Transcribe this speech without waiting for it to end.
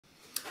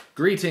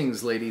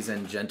Greetings, ladies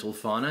and gentle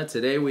fauna.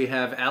 Today we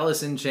have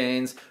Alice in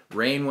Chains,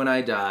 Rain When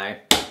I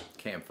Die,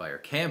 Campfire.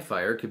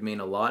 Campfire could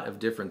mean a lot of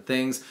different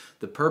things.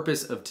 The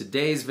purpose of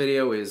today's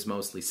video is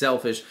mostly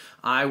selfish.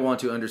 I want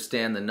to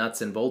understand the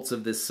nuts and bolts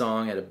of this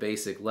song at a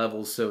basic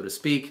level, so to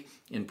speak,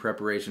 in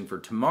preparation for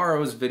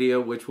tomorrow's video,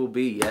 which will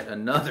be yet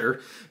another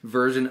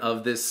version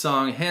of this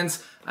song.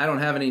 Hence, I don't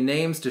have any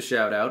names to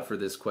shout out for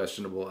this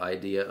questionable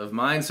idea of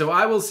mine, so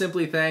I will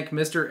simply thank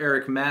Mr.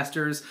 Eric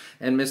Masters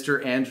and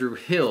Mr. Andrew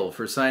Hill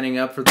for signing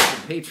up for the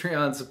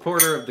Patreon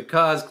supporter of the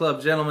Cause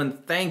Club. Gentlemen,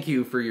 thank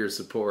you for your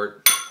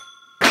support.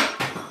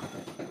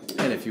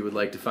 And if you would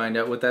like to find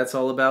out what that's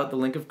all about, the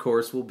link, of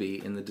course, will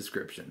be in the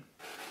description.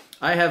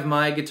 I have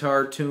my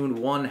guitar tuned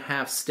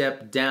 1/2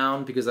 step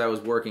down because I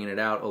was working it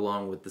out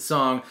along with the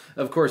song.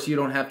 Of course, you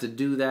don't have to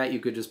do that. You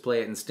could just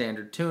play it in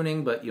standard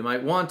tuning, but you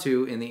might want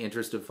to in the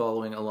interest of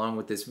following along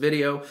with this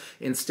video.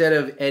 Instead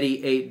of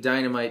Eddie 8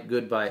 Dynamite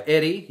Goodbye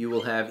Eddie, you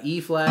will have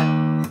E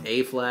flat,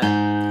 A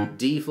flat,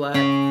 D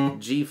flat,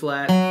 G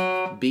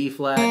flat, B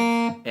flat,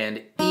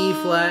 and E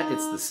flat.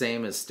 It's the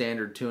same as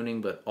standard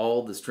tuning, but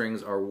all the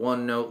strings are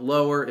one note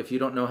lower. If you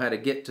don't know how to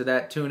get to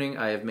that tuning,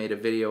 I have made a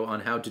video on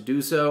how to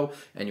do so,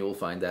 and you will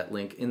find that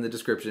link in the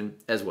description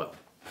as well.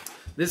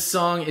 This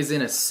song is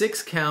in a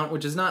 6 count,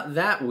 which is not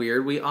that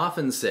weird. We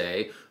often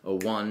say a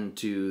 1,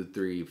 2,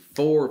 3,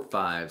 4,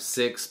 5,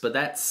 6, but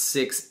that's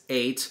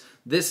 6/8.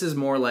 This is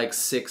more like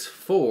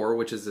 6/4,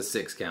 which is a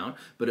 6 count,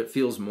 but it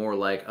feels more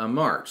like a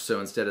march. So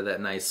instead of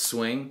that nice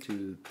swing,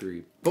 2,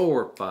 3,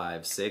 4,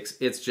 5, 6,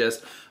 it's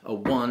just a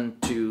 1,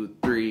 2,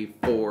 3,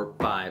 4,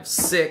 5,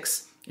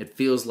 6. It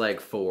feels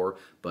like 4,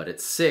 but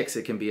it's 6.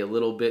 It can be a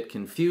little bit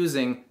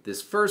confusing.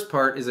 This first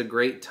part is a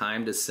great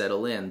time to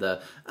settle in,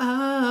 the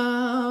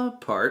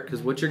part,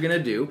 because what you're going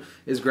to do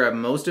is grab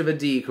most of a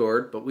D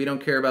chord, but we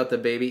don't care about the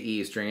baby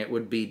E string. It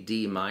would be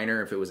D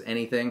minor if it was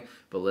anything,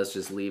 but let's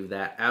just leave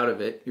that out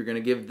of it. You're going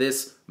to give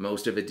this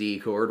most of a D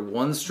chord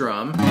 1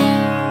 strum.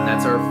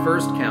 That's our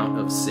first count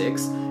of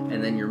 6,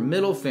 and then your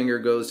middle finger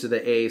goes to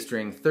the A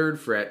string 3rd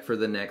fret for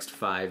the next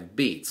 5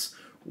 beats.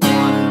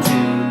 1,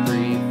 2,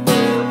 3,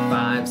 4,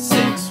 5,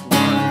 6.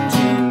 1,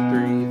 2,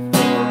 3,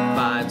 4,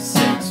 5,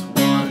 6.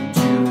 1,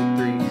 2,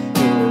 3,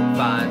 4,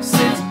 5,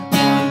 6.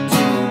 1,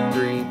 2,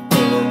 3,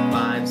 4,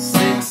 5,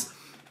 6.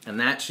 And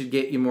that should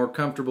get you more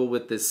comfortable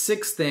with this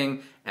 6th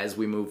thing as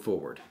we move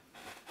forward.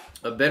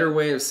 A better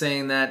way of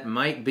saying that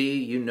might be,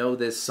 you know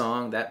this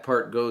song, that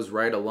part goes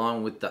right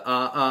along with the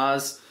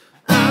ahs.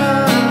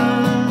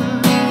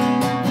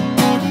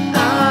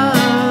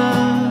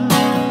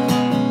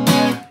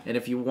 And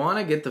if you want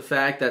to get the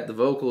fact that the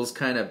vocals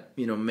kind of,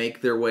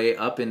 make their way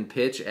up in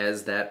pitch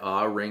as that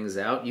ah rings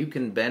out, you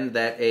can bend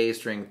that A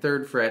string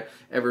 3rd fret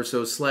ever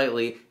so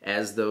slightly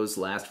as those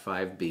last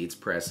 5 beats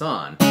press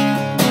on.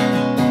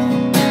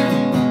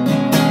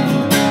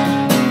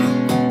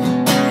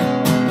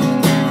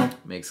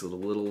 Makes it a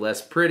little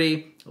less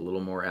pretty, a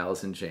little more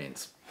Alice in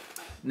Chains.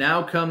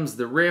 Now comes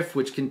the riff,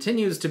 which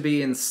continues to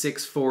be in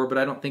 6/4, but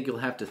I don't think you'll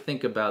have to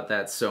think about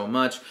that so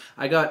much.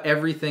 I got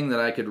everything that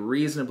I could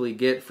reasonably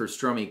get for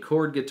strummy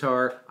chord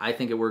guitar. I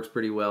think it works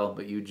pretty well,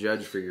 but you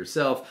judge for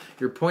yourself.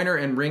 Your pointer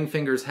and ring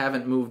fingers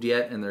haven't moved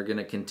yet, and they're going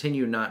to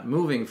continue not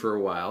moving for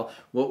a while.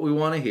 What we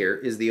want to hear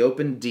is the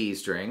open D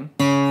string,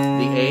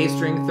 the A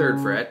string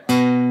 3rd fret,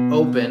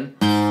 open,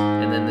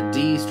 and then the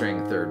D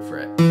string 3rd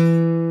fret.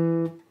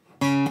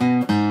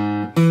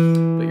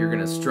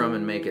 Strum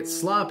and make it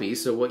sloppy,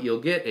 so what you'll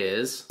get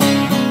is,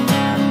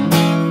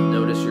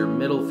 notice your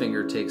middle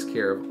finger takes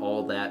care of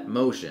all that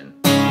motion.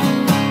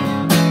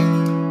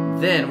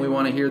 Then we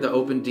want to hear the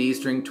open D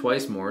string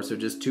twice more, so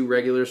just 2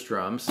 regular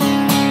strums.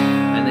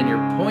 And then your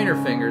pointer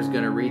finger is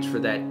going to reach for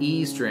that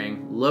E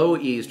string, low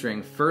E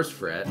string 1st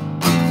fret,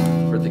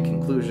 for the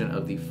conclusion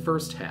of the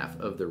first half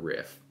of the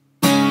riff.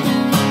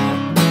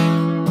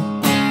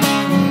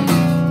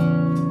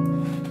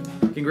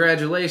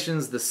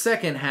 Congratulations, the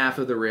second half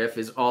of the riff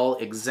is all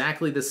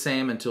exactly the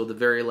same until the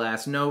very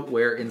last note,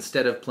 where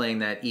instead of playing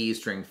that E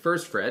string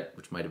 1st fret,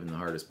 which might have been the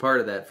hardest part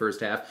of that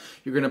first half,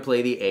 you're going to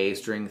play the A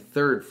string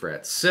 3rd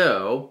fret.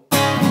 So,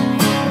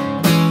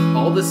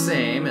 all the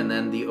same, and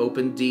then the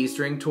open D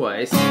string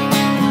twice,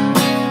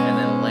 and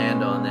then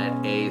land on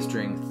that A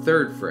string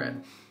 3rd fret.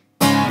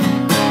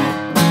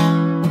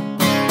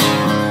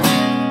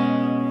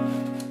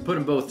 Put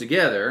them both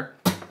together.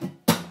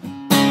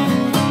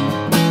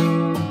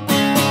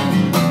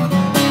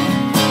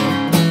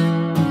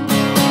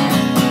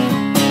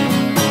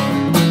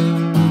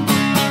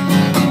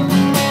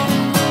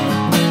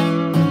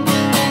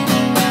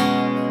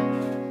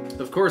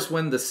 Of course,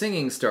 when the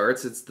singing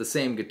starts, it's the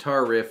same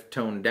guitar riff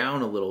toned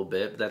down a little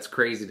bit. That's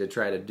crazy to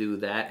try to do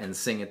that and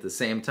sing at the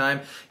same time.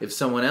 If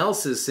someone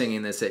else is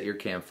singing this at your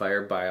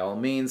campfire, by all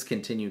means,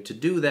 continue to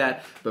do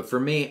that. But for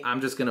me,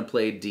 I'm just going to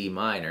play D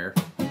minor.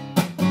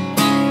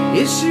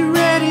 Is she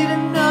ready to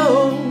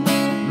know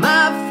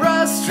my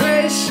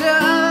frustrations?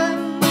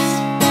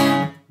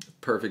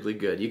 Perfectly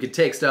good. You could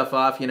take stuff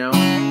off,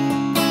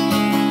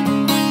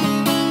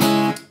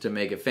 to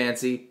make it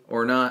fancy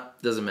or not,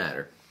 doesn't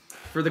matter.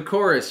 For the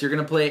chorus, you're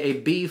going to play a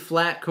B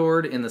flat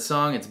chord. In the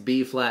song, it's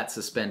B flat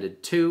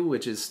suspended 2,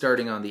 which is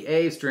starting on the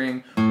A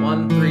string.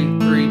 1, 3,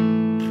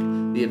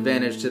 3. The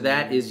advantage to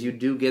that is you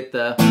do get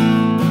the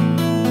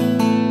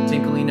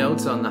tinkly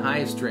notes on the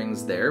high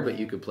strings there, but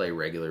you could play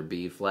regular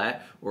B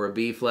flat or a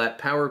B flat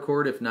power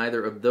chord if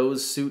neither of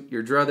those suit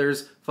your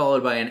druthers,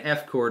 followed by an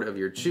F chord of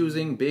your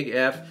choosing, big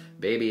F,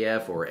 baby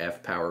F, or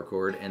F power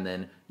chord, and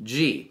then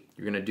G.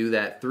 You're going to do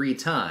that 3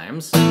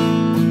 times.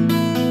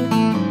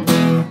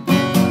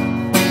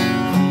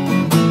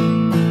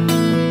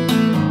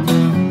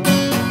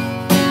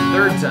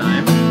 Third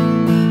time.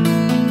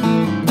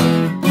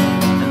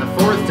 And the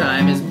fourth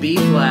time is B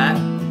flat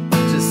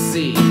to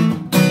C.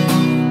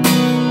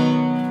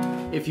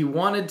 If you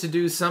wanted to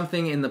do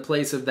something in the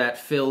place of that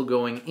fill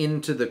going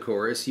into the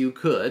chorus, you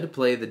could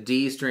play the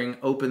D string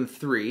open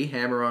 3,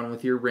 hammer on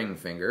with your ring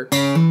finger,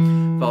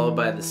 followed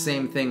by the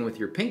same thing with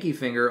your pinky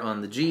finger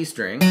on the G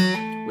string,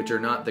 which are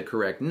not the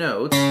correct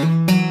notes,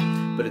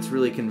 but it's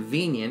really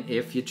convenient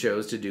if you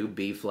chose to do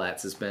B flat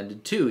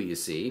suspended 2, you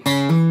see.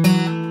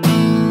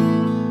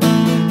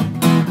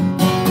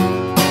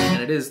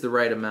 It is the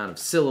right amount of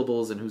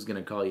syllables, and who's going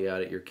to call you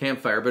out at your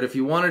campfire. But if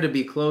you wanted to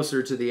be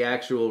closer to the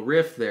actual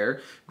riff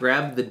there,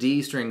 grab the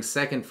D string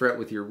 2nd fret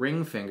with your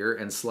ring finger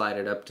and slide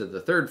it up to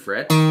the 3rd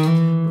fret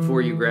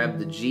before you grab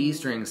the G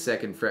string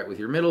 2nd fret with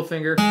your middle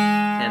finger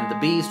and the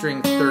B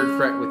string 3rd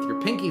fret with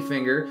your pinky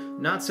finger.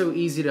 Not so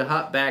easy to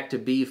hop back to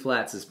B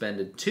flat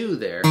suspended 2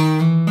 there,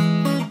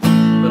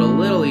 but a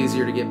little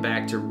easier to get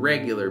back to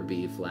regular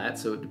B flat,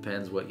 so it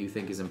depends what you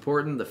think is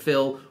important, the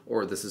fill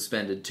or the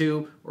suspended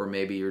 2, or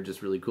maybe you're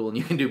just really cool and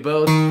you can do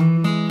both.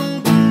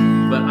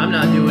 But I'm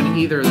not doing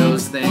either of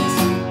those things.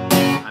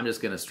 I'm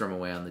just going to strum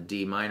away on the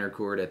D minor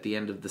chord at the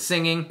end of the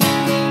singing.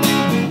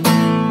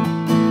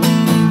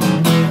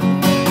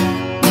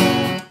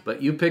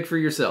 But you pick for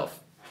yourself.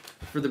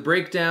 For the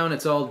breakdown,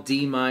 it's all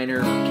D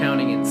minor,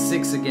 counting in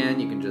 6 again.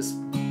 You can just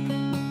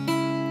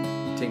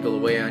tinkle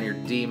away on your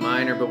D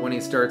minor, but when he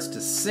starts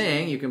to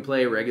sing, you can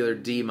play regular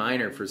D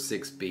minor for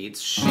 6 beats.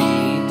 She, 2,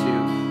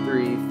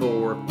 3,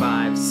 4,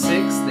 5, 6.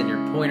 Then your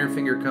pointer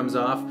finger comes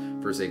off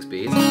for 6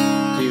 beats.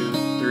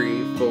 2,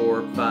 3,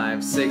 4,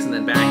 5, 6, and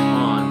then back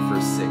on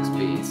for 6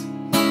 beats.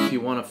 If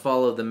you want to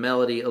follow the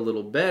melody a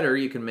little better,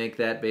 you can make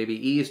that baby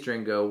E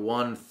string go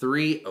 1,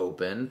 3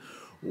 open.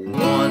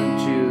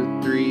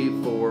 1, 2,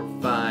 3, 4,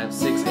 5,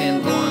 6,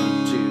 and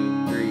 1,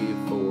 2, 3,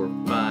 4,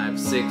 5,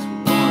 6.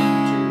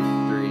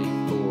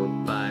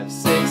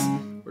 6,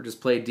 or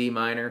just play D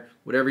minor.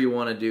 Whatever you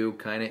want to do,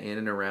 kind of in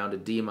and around a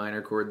D minor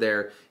chord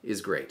there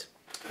is great.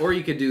 Or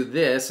you could do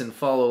this and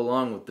follow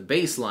along with the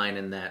bass line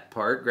in that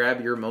part. Grab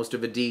your most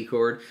of a D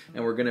chord,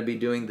 and we're going to be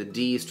doing the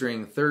D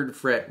string 3rd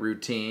fret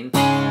routine.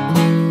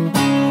 1, 2,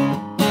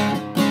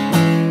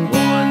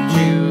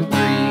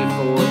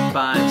 3, 4,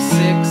 5,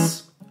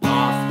 6.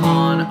 Off,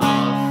 on,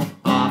 off,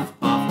 off,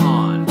 off,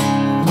 on.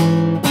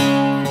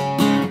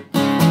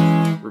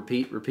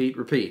 Repeat, repeat,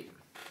 repeat.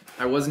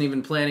 I wasn't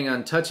even planning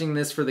on touching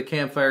this for the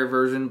Campfire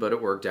version, but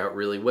it worked out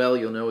really well.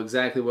 You'll know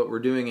exactly what we're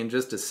doing in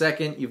just a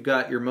second. You've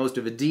got your most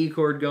of a D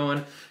chord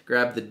going.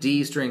 Grab the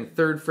D string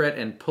 3rd fret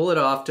and pull it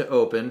off to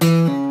open,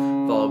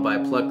 followed by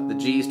pluck the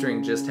G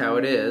string just how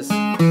it is,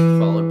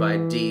 followed by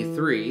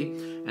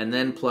D3, and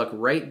then pluck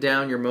right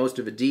down your most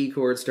of a D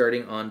chord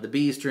starting on the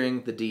B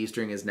string. The D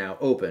string is now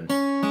open.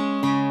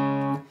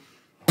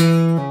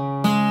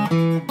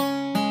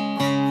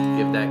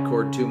 Give that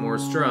chord 2 more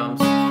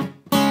strums.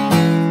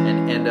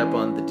 End up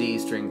on the D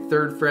string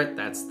 3rd fret.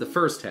 That's the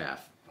first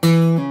half.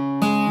 And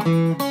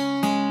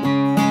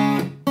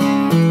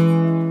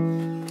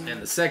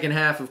the second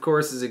half, of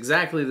course, is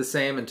exactly the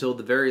same until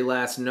the very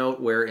last note,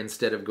 where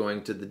instead of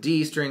going to the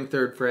D string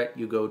 3rd fret,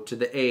 you go to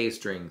the A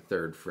string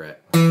 3rd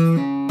fret.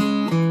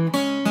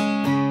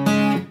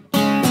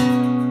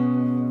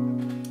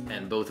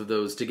 And both of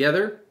those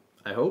together,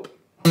 I hope.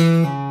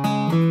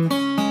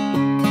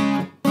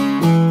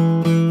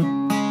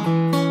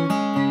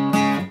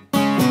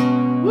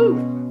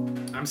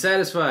 I'm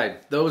satisfied.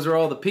 Those are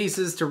all the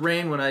pieces to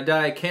Rain When I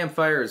Die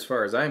Campfire, as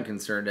far as I'm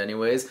concerned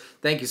anyways.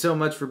 Thank you so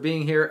much for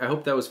being here. I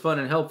hope that was fun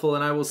and helpful,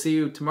 and I will see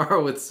you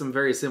tomorrow with some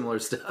very similar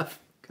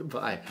stuff.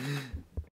 Goodbye.